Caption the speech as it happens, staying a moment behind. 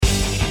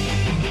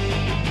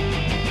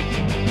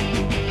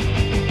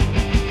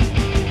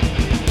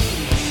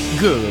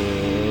Good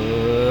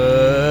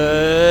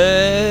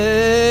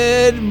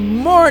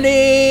morning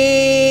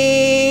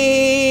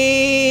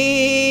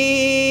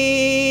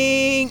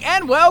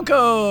and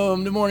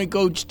welcome to Morning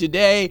Coach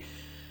Today.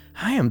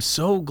 I am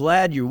so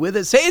glad you're with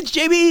us. Hey, it's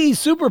JB,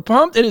 super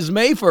pumped. It is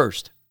May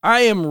 1st. I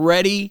am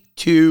ready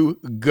to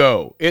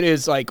go. It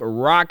is like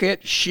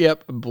rocket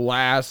ship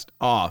blast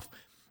off.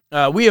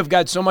 We have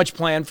got so much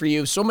planned for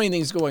you, so many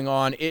things going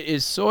on. It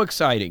is so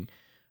exciting.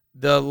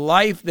 The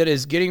life that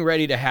is getting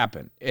ready to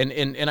happen.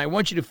 And I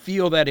want you to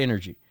feel that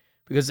energy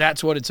because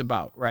that's what it's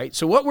about, right?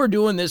 So what we're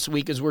doing this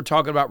week is we're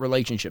talking about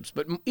relationships,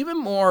 but even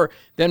more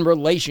than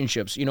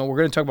relationships, we're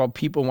going to talk about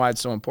people and why it's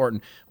so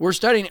important. We're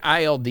studying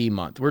ILD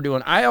month. We're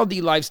doing ILD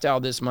lifestyle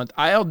this month,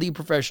 ILD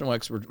professional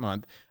expert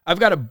month. I've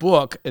got a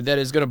book that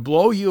is going to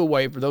blow you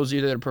away for those of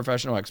you that are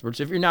professional experts.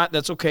 If you're not,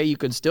 that's okay. You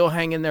can still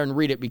hang in there and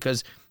read it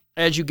because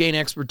as you gain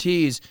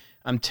expertise,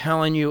 I'm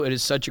telling you, it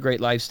is such a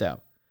great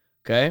lifestyle,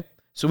 okay?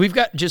 So we've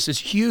got just this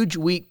huge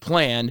week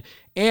planned,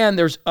 and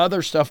there's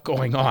other stuff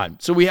going on.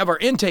 So we have our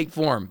intake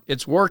form.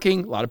 It's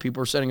working. A lot of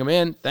people are sending them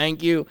in.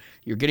 Thank you.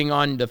 You're getting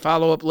on the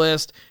follow-up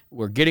list.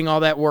 We're getting all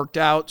that worked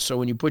out. So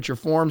when you put your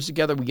forms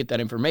together, we get that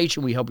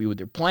information. We help you with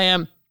your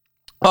plan.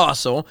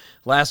 Also,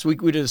 last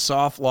week we did a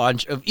soft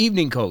launch of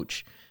Evening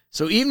Coach.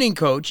 So Evening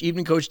Coach,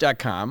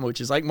 eveningcoach.com, which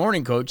is like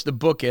Morning Coach, the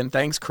bookend.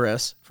 Thanks,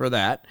 Chris, for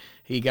that.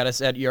 He got us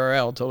that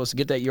URL, told us to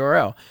get that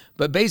URL.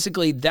 But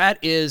basically, that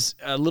is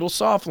a little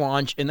soft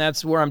launch, and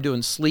that's where I'm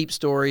doing sleep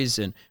stories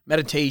and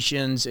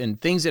meditations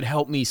and things that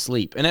help me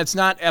sleep. And it's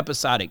not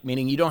episodic,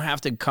 meaning you don't have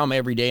to come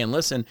every day and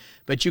listen,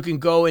 but you can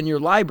go in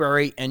your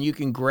library and you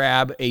can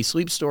grab a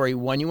sleep story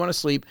when you want to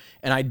sleep.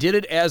 And I did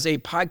it as a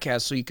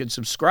podcast, so you can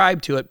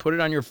subscribe to it, put it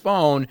on your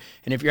phone,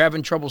 and if you're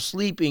having trouble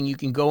sleeping, you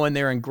can go in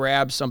there and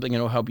grab something and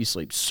it'll help you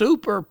sleep.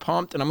 Super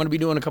pumped, and I'm going to be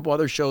doing a couple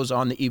other shows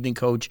on the Evening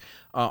Coach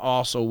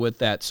also with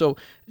that. So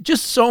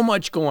just so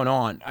much going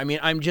on. I mean,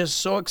 I'm just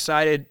so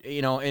excited,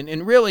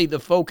 and really the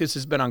focus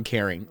has been on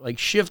caring, like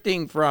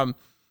shifting from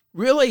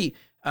really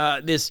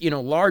this,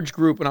 large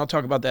group, and I'll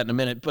talk about that in a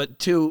minute, but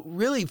to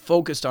really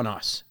focused on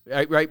us,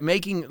 right?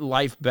 Making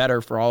life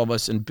better for all of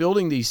us and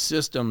building these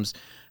systems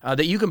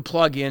that you can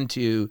plug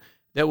into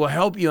that will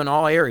help you in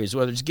all areas,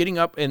 whether it's getting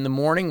up in the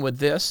morning with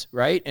this,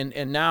 right?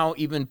 And now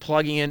even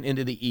plugging in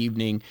into the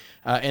evening,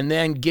 and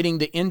then getting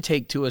the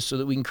intake to us so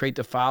that we can create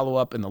the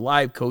follow-up and the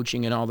live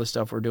coaching and all the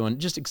stuff we're doing.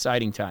 Just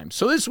exciting times.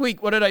 So this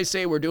week, what did I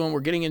say we're doing?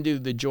 We're getting into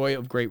the joy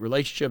of great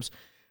relationships.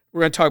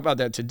 We're going to talk about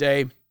that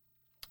today.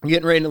 I'm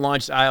getting ready to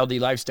launch the ILD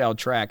lifestyle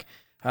track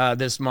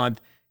this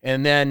month.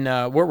 And then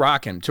we're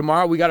rocking.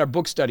 Tomorrow, we got our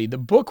book study. The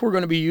book we're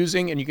going to be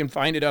using, and you can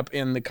find it up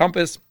in the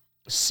Compass,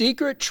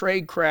 Secret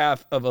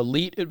Tradecraft of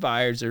Elite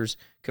Advisors,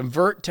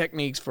 Convert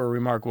Techniques for a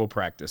Remarkable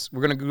Practice.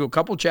 We're going to do a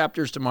couple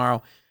chapters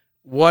tomorrow.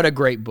 What a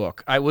great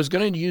book. I was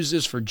going to use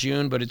this for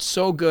June, but it's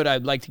so good,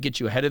 I'd like to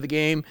get you ahead of the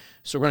game.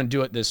 So we're going to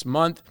do it this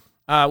month.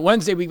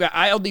 Wednesday, we've got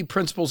ILD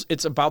Principles.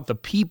 It's about the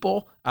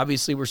people.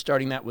 Obviously, we're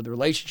starting that with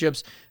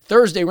relationships.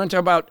 Thursday, we're going to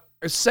talk about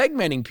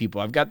segmenting people.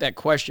 I've got that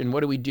question. What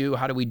do we do?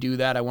 How do we do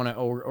that? I want to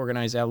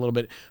organize that a little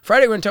bit.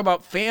 Friday, we're going to talk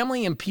about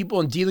family and people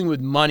and dealing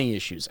with money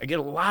issues. I get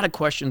a lot of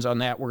questions on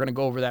that. We're going to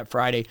go over that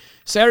Friday.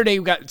 Saturday,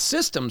 we've got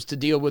systems to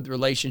deal with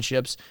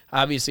relationships,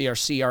 obviously our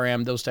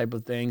CRM, those type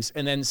of things.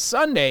 And then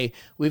Sunday,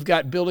 we've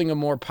got building a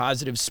more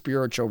positive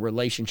spiritual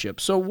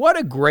relationship. So what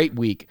a great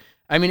week.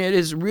 I mean, it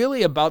is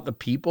really about the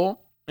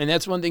people. And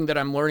that's one thing that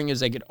I'm learning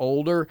as I get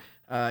older.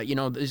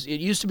 It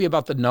used to be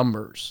about the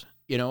numbers,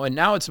 and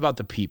now it's about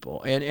the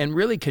people, and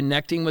really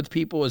connecting with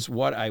people is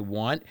what I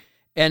want.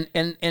 And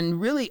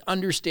really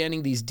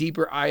understanding these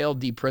deeper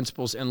ILD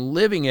principles and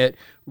living it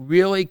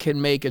really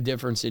can make a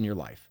difference in your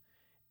life.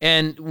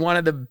 And one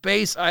of the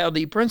base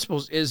ILD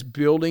principles is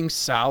building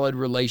solid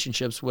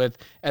relationships with,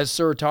 as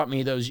Sir taught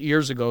me those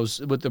years ago,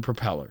 with the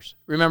propellers.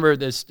 Remember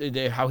this,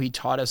 how he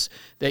taught us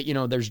that,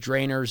 there's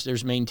drainers,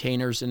 there's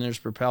maintainers, and there's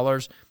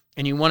propellers.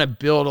 And you want to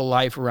build a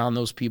life around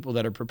those people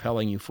that are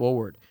propelling you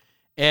forward.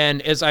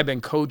 And as I've been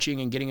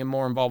coaching and getting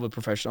more involved with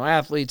professional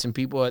athletes and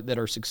people that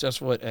are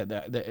successful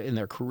in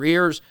their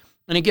careers,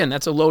 and again,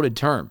 that's a loaded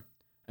term.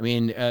 I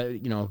mean, a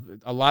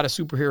lot of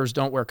superheroes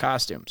don't wear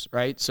costumes,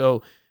 right?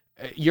 So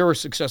you're a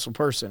successful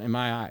person in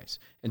my eyes.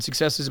 And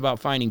success is about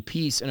finding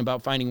peace and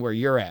about finding where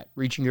you're at,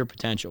 reaching your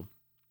potential.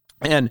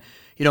 And,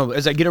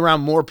 as I get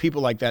around more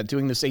people like that,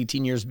 doing this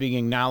 18 years, being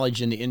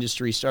acknowledged in the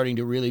industry, starting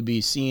to really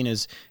be seen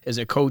as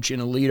a coach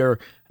and a leader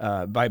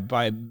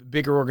by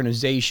bigger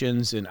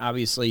organizations and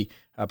obviously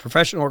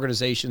professional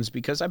organizations,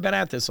 because I've been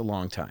at this a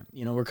long time.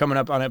 We're coming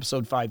up on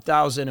episode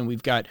 5,000, and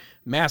we've got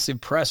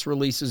massive press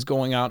releases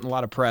going out and a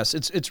lot of press.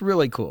 It's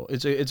really cool.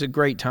 It's a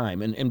great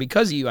time. And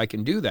because of you, I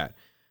can do that.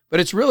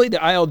 But it's really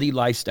the ILD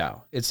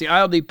lifestyle. It's the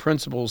ILD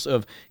principles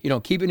of,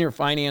 keeping your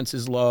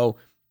finances low,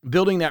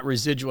 building that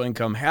residual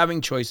income, having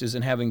choices,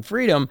 and having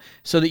freedom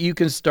so that you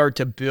can start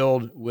to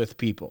build with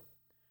people.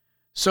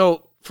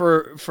 So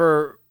for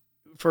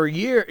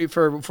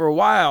for a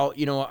while,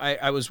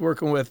 I was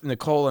working with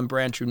Nicole and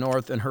Brand True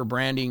North and her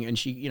branding, and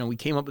she, we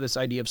came up with this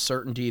idea of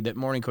certainty, that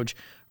Morning Coach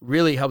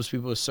really helps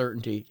people with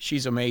certainty.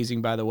 She's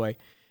amazing, by the way.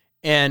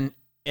 And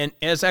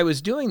as I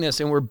was doing this,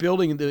 and we're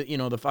building the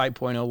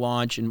 5.0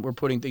 launch, and we're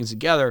putting things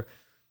together,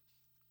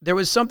 there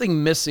was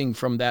something missing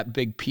from that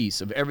big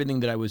piece of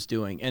everything that I was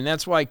doing. And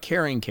that's why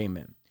caring came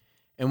in.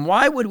 And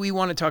why would we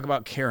want to talk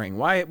about caring?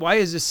 Why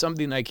is this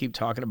something that I keep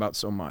talking about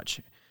so much?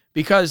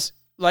 Because,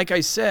 like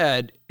I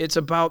said, it's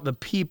about the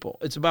people.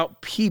 It's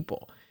about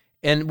people.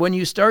 And when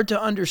you start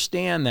to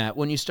understand that,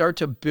 when you start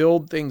to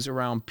build things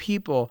around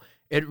people,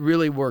 it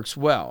really works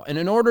well. And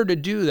in order to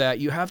do that,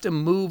 you have to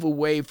move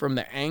away from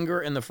the anger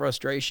and the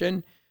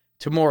frustration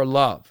to more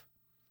love.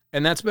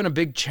 And that's been a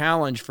big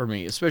challenge for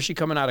me, especially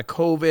coming out of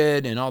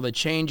COVID and all the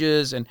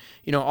changes and,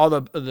 all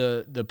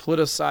the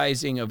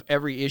politicizing of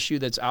every issue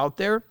that's out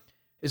there.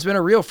 It's been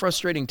a real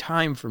frustrating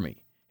time for me.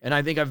 And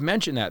I think I've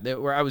mentioned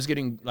that where I was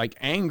getting like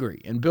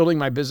angry and building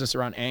my business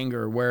around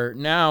anger, where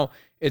now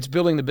it's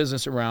building the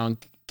business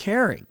around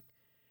caring.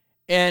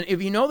 And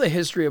if you know the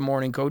history of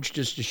Morning Coach,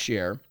 just to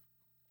share,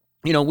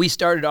 we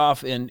started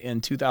off in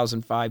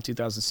 2005,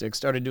 2006,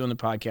 started doing the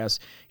podcast.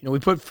 We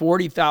put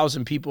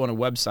 40,000 people on a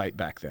website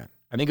back then.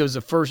 I think it was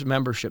the first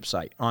membership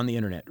site on the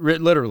internet,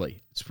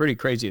 literally. It's pretty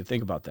crazy to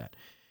think about that.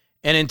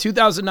 And in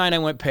 2009, I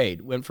went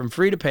from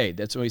free to paid.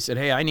 That's when we said,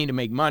 hey, I need to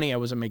make money. I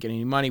wasn't making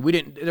any money.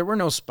 There were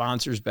no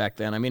sponsors back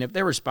then. I mean, if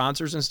there were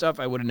sponsors and stuff,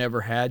 I would have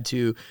never had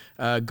to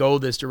go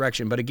this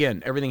direction. But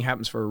again, everything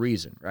happens for a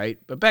reason, right?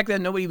 But back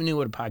then, nobody even knew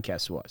what a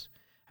podcast was.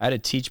 I had to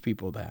teach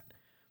people that.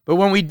 But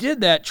when we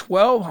did that,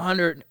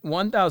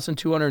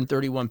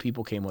 1,231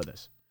 people came with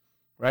us.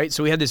 Right?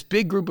 So we had this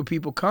big group of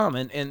people come,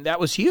 and that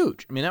was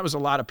huge. I mean, that was a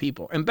lot of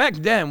people. And back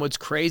then, what's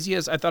crazy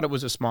is I thought it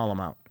was a small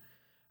amount.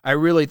 I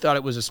really thought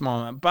it was a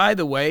small amount. By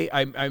the way,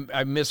 I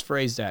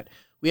misphrased that.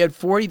 We had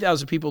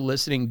 40,000 people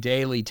listening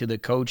daily to the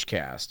Coach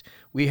Cast.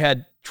 We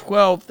had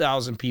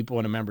 12,000 people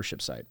in a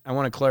membership site. I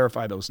want to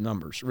clarify those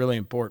numbers. Really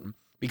important,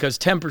 because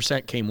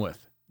 10% came with.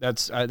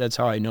 That's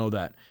how I know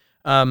that.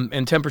 And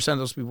 10% of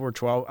those people were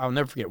 12. I'll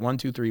never forget,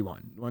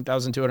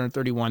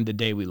 1,231 the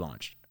day we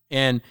launched.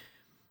 And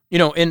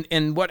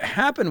and what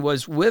happened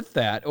was with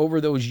that, over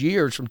those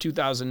years from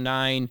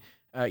 2009,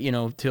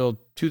 till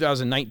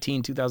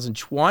 2019,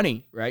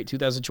 2020, right,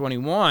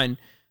 2021,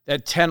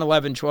 that 10,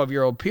 11,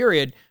 12-year-old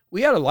period,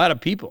 we had a lot of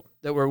people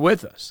that were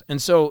with us.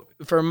 And so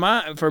for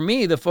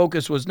me, the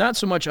focus was not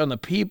so much on the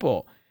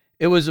people.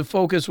 The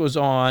focus was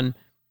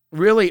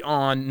really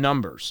on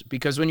numbers.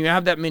 Because when you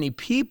have that many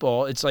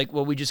people, it's like,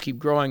 well, we just keep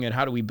growing, and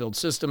how do we build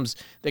systems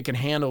that can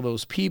handle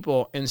those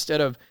people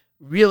instead of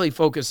really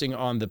focusing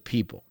on the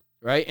people.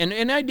 Right.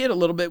 And I did a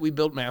little bit. We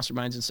built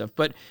masterminds and stuff,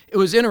 but it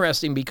was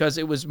interesting because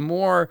it was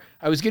more,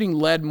 I was getting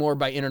led more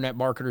by internet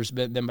marketers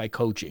than by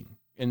coaching,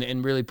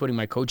 and really putting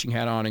my coaching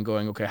hat on and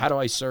going, okay, how do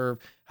I serve?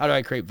 How do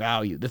I create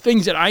value? The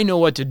things that I know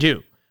what to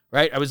do.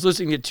 Right. I was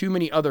listening to too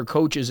many other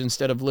coaches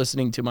instead of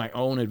listening to my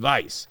own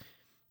advice.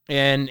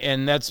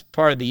 And that's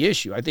part of the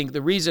issue. I think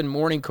the reason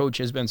Morning Coach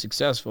has been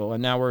successful,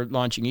 and now we're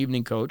launching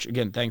Evening Coach,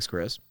 again, thanks,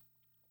 Chris,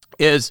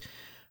 is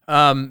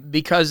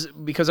because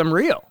I'm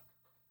real.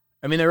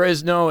 I mean, there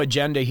is no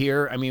agenda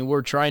here. I mean,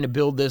 we're trying to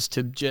build this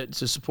to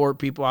support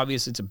people.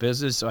 Obviously, it's a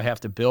business, so I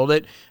have to build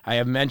it. I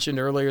have mentioned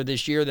earlier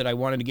this year that I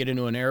wanted to get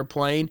into an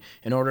airplane.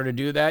 In order to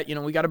do that,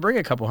 we got to bring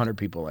a couple hundred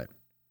people in.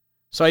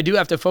 So I do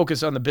have to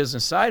focus on the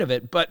business side of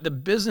it, but the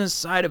business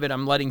side of it,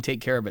 I'm letting take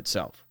care of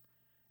itself.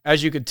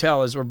 As you could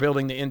tell, as we're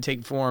building the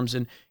intake forms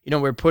and,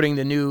 we're putting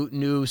the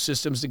new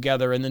systems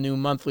together and the new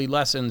monthly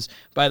lessons.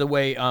 By the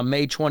way,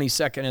 May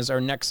 22nd is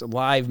our next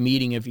live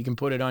meeting, if you can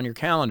put it on your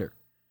calendar.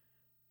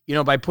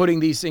 By putting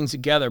these things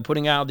together,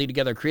 putting ILD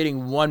together,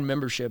 creating one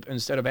membership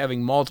instead of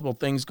having multiple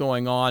things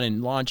going on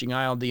and launching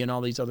ILD and all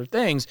these other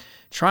things,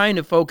 trying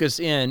to focus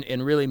in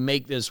and really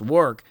make this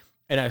work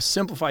in a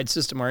simplified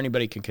system where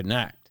anybody can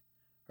connect,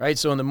 right?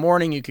 So in the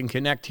morning, you can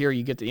connect here,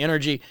 you get the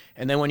energy,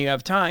 and then when you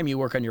have time, you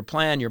work on your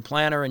plan, your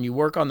planner, and you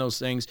work on those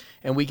things,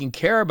 and we can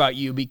care about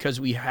you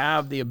because we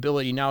have the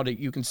ability now that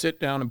you can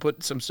sit down and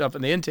put some stuff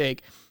in the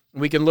intake,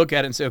 and we can look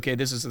at it and say, okay,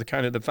 this is the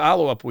kind of the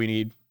follow-up we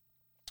need.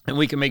 And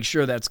we can make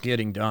sure that's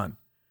getting done.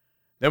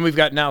 Then we've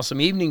got now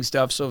some evening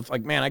stuff. So if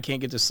like, man, I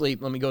can't get to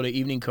sleep, let me go to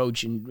Evening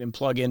Coach and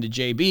plug into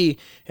JB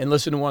and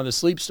listen to one of the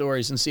sleep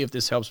stories and see if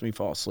this helps me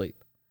fall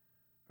asleep.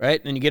 Right?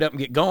 And then you get up and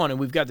get going, and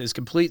we've got this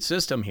complete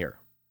system here.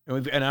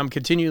 And I'm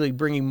continually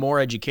bringing more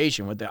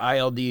education with the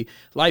ILD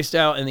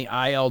lifestyle and the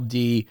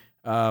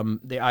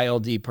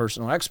ILD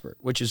personal expert,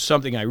 which is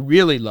something I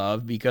really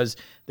love because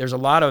there's a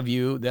lot of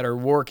you that are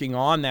working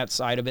on that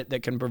side of it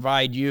that can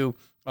provide you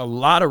a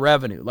lot of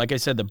revenue. Like I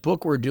said, the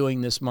book we're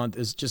doing this month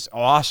is just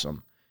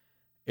awesome.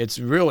 It's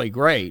really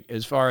great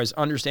as far as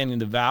understanding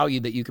the value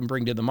that you can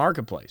bring to the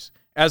marketplace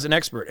as an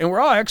expert. And we're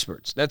all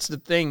experts. That's the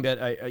thing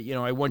that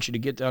I want you to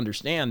get to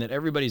understand, that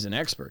everybody's an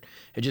expert.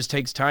 It just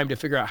takes time to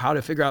figure out how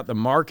to figure out the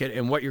market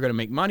and what you're going to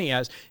make money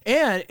as.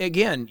 And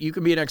again, you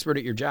can be an expert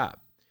at your job,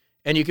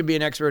 and you can be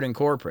an expert in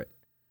corporate,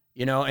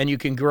 and you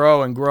can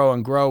grow and grow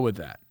and grow with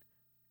that.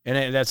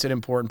 And that's an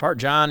important part.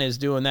 John is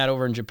doing that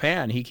over in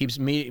Japan. He keeps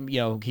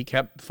he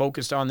kept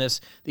focused on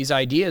these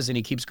ideas, and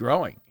he keeps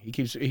growing. He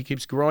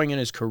keeps growing in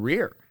his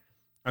career.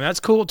 And that's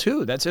cool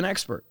too. That's an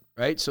expert,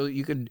 right? So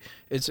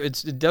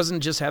it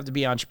doesn't just have to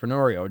be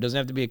entrepreneurial. It doesn't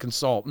have to be a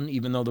consultant,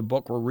 even though the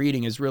book we're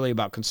reading is really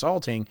about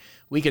consulting.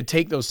 We could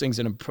take those things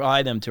and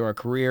apply them to our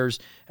careers.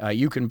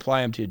 You can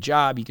apply them to a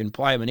job. You can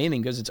apply them in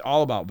anything because it's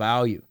all about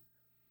value.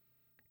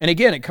 And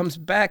again, it comes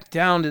back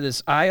down to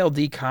this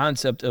ILD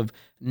concept of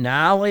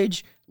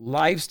knowledge,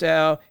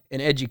 lifestyle,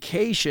 and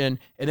education,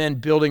 and then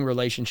building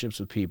relationships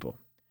with people.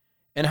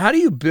 And how do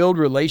you build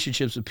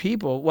relationships with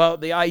people? Well,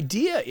 the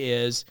idea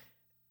is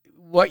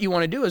what you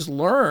want to do is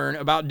learn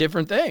about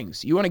different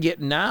things. You want to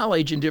get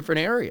knowledge in different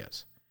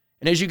areas.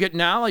 And as you get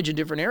knowledge in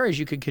different areas,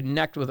 you can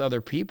connect with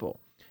other people.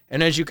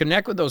 And as you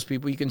connect with those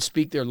people, you can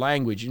speak their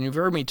language. And you've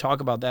heard me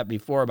talk about that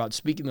before, about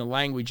speaking the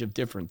language of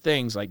different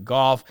things like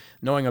golf,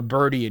 knowing a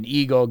birdie, an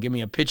eagle, give me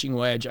a pitching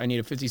wedge. I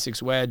need a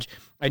 56 wedge.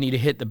 I need to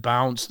hit the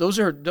bounce. Those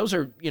are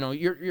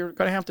you're going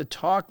to have to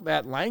talk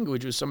that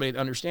language with somebody that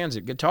understands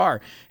it. Guitar.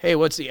 Hey,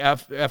 what's the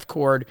F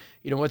chord?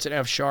 What's an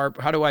F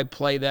sharp? How do I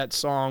play that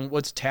song?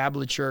 What's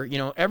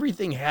tablature?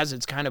 Everything has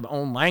its kind of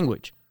own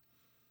language.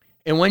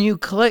 And when you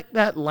click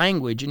that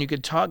language and you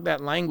can talk that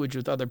language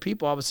with other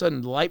people, all of a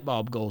sudden the light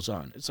bulb goes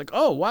on. It's like,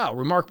 oh, wow,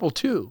 remarkable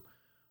too.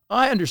 Oh,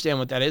 I understand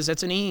what that is.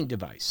 That's an e-ing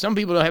device. Some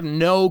people don't have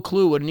no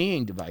clue what an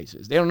e-ing device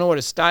is. They don't know what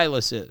a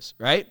stylus is,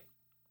 right?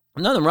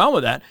 Nothing wrong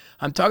with that.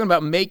 I'm talking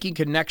about making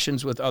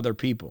connections with other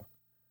people.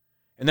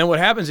 And then what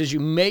happens is you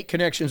make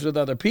connections with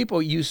other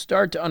people, you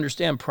start to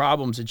understand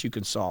problems that you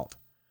can solve,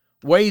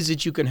 ways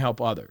that you can help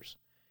others.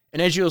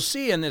 And as you'll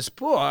see in this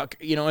book,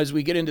 as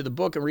we get into the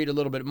book and read a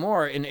little bit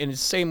more, and the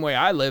same way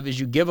I live is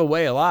you give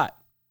away a lot.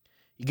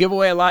 You give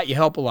away a lot, you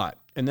help a lot.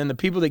 And then the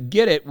people that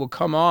get it will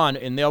come on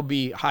and they'll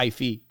be high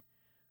fee.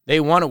 They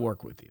want to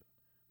work with you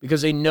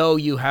because they know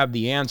you have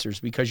the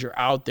answers because you're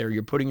out there.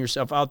 You're putting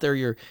yourself out there.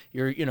 You're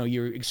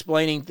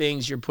explaining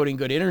things. You're putting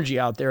good energy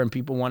out there and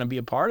people want to be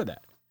a part of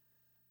that.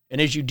 And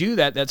as you do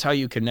that, that's how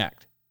you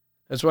connect.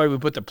 That's why we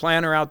put the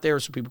planner out there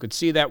so people could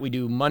see that. We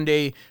do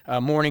Monday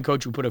morning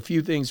coach. We put a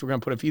few things. We're going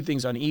to put a few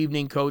things on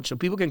evening coach so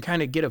people can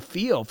kind of get a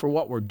feel for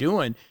what we're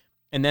doing,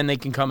 and then they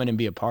can come in and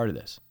be a part of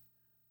this,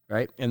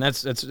 right? And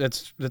that's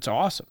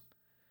awesome.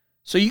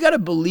 So you got to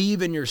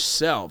believe in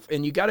yourself,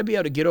 and you got to be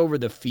able to get over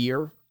the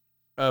fear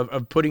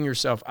of putting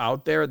yourself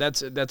out there.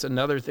 That's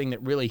another thing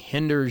that really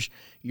hinders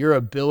your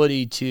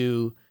ability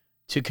to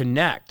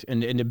connect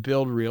and to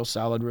build real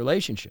solid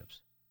relationships.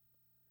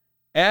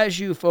 As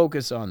you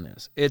focus on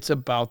this, it's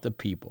about the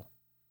people.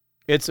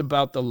 It's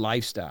about the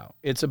lifestyle.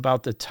 It's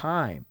about the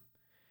time.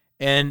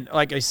 And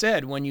like I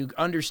said, when you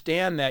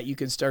understand that, you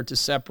can start to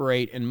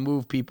separate and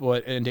move people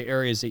into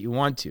areas that you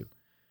want to.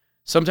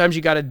 Sometimes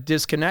you got to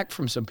disconnect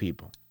from some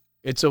people.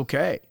 It's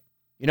okay.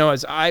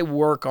 As I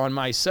work on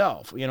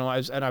myself, and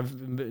I've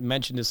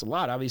mentioned this a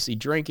lot, obviously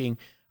drinking,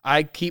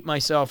 I keep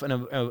myself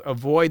and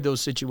avoid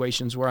those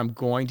situations where I'm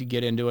going to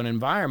get into an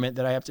environment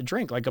that I have to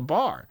drink, like a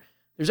bar.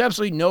 There's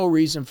absolutely no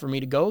reason for me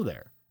to go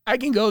there. I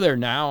can go there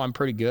now. I'm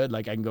pretty good.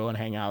 Like I can go and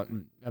hang out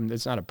and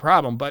it's not a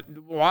problem, but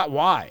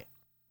why?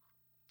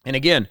 And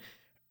again,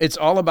 it's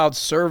all about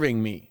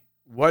serving me.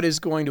 What is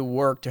going to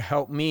work to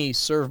help me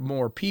serve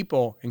more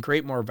people and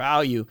create more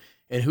value?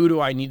 And who do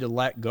I need to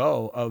let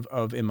go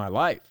of in my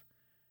life?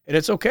 And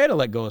it's okay to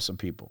let go of some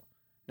people.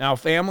 Now,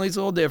 family's a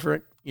little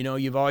different.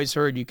 You've always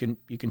heard you can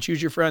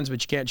choose your friends,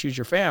 but you can't choose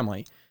your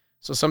family.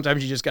 So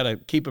sometimes you just got to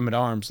keep them at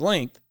arm's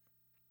length.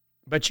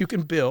 But you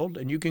can build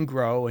and you can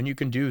grow and you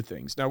can do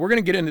things. Now, we're going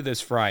to get into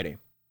this Friday.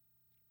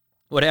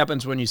 What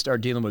happens when you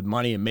start dealing with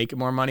money and making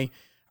more money?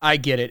 I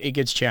get it. It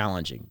gets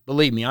challenging.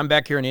 Believe me, I'm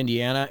back here in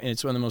Indiana, and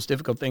it's one of the most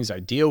difficult things I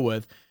deal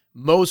with.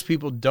 Most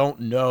people don't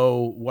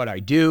know what I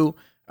do.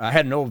 I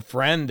had an old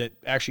friend that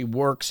actually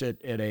works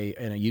in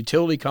a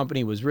utility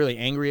company, was really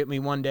angry at me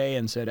one day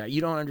and said,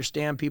 you don't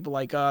understand people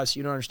like us.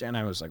 You don't understand.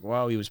 I was like,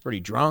 well, he was pretty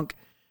drunk.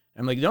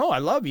 I'm like, no, I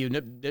love you.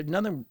 There's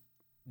nothing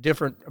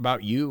different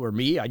about you or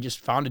me. I just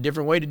found a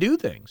different way to do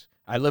things.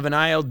 I live an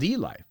ILD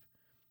life,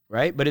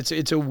 right? But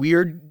it's a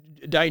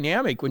weird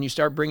dynamic when you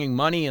start bringing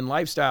money and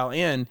lifestyle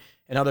in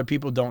and other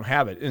people don't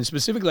have it. And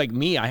specifically like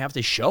me, I have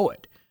to show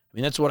it. I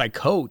mean, that's what I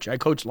coach. I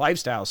coach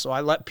lifestyle, so I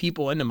let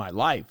people into my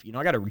life.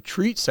 I got a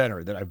retreat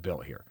center that I've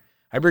built here.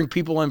 I bring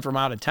people in from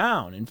out of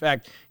town. In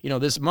fact,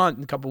 this month,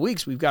 in a couple of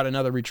weeks, we've got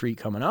another retreat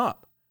coming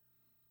up.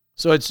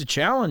 So it's a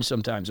challenge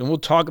sometimes, and we'll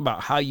talk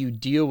about how you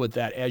deal with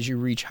that as you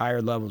reach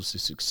higher levels of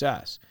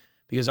success,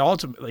 because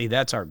ultimately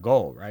that's our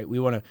goal, right? We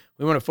want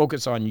to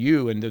focus on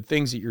you and the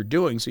things that you're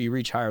doing so you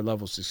reach higher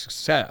levels of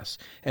success.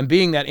 And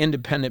being that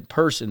independent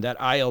person,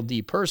 that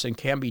ILD person,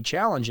 can be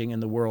challenging in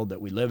the world that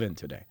we live in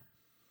today.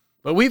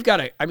 But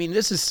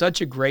this is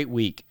such a great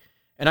week.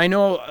 And I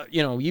know,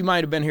 you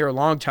might have been here a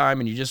long time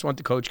and you just want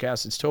the Coach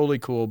Cast. It's totally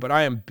cool, but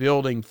I am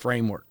building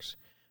frameworks,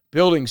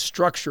 building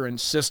structure and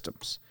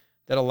systems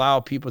that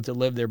allow people to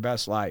live their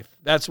best life.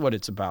 That's what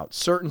it's about,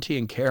 certainty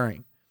and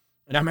caring.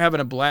 And I'm having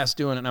a blast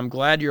doing it, and I'm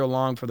glad you're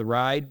along for the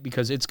ride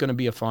because it's going to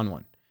be a fun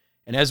one.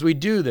 And as we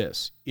do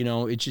this,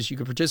 it's just you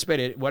can participate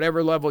at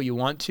whatever level you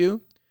want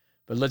to,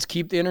 but let's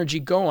keep the energy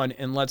going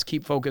and let's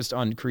keep focused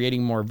on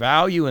creating more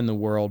value in the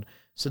world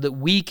so that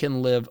we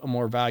can live a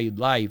more valued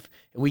life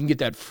and we can get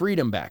that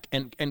freedom back.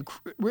 And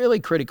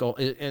really critical,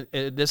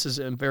 this is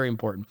very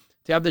important,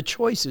 to have the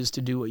choices to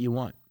do what you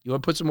want. You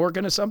want to put some work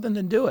into something,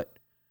 then do it.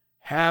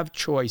 Have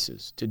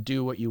choices to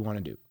do what you want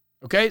to do.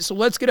 Okay, so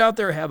let's get out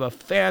there, have a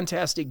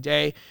fantastic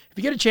day. If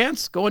you get a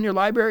chance, go in your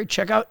library,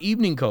 check out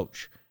Evening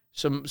Coach,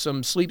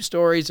 some sleep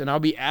stories, and I'll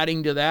be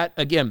adding to that.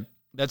 Again,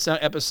 that's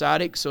not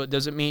episodic, so it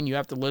doesn't mean you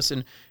have to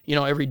listen,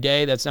 every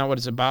day. That's not what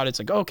it's about. It's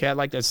like, okay, I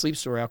like that sleep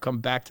story. I'll come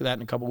back to that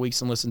in a couple of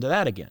weeks and listen to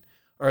that again.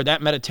 Or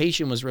that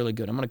meditation was really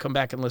good. I'm going to come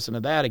back and listen to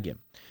that again.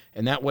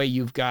 And that way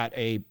you've got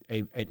an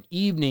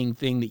evening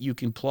thing that you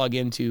can plug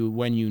into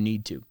when you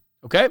need to.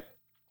 Okay?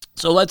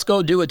 So let's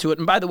go do it to it.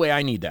 And by the way,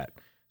 I need that.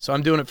 So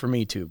I'm doing it for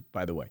me too,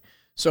 by the way.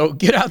 So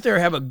get out there,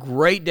 have a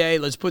great day.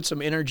 Let's put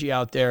some energy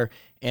out there.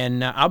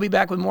 And I'll be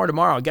back with more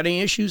tomorrow. Got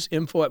any issues?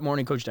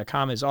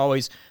 info@morningcoach.com. As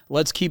always,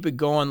 let's keep it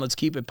going. Let's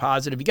keep it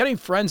positive. If you got any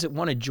friends that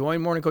want to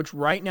join Morning Coach,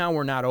 right now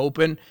we're not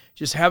open.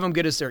 Just have them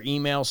get us their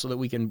email so that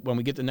we can, when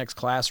we get the next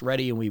class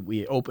ready and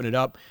we open it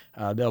up,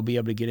 they'll be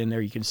able to get in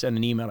there. You can send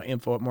an email to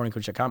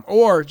info@morningcoach.com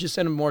or just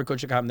send them to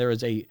morningcoach.com. There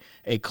is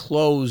a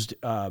closed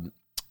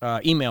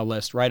email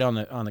list right on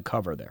the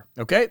cover there.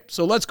 Okay,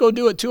 so let's go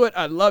do it to it.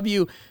 I love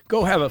you.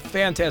 Go have a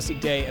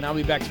fantastic day, and I'll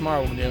be back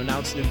tomorrow when we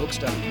announce the new book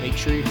study. Make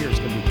sure you're here. It's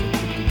going to be good.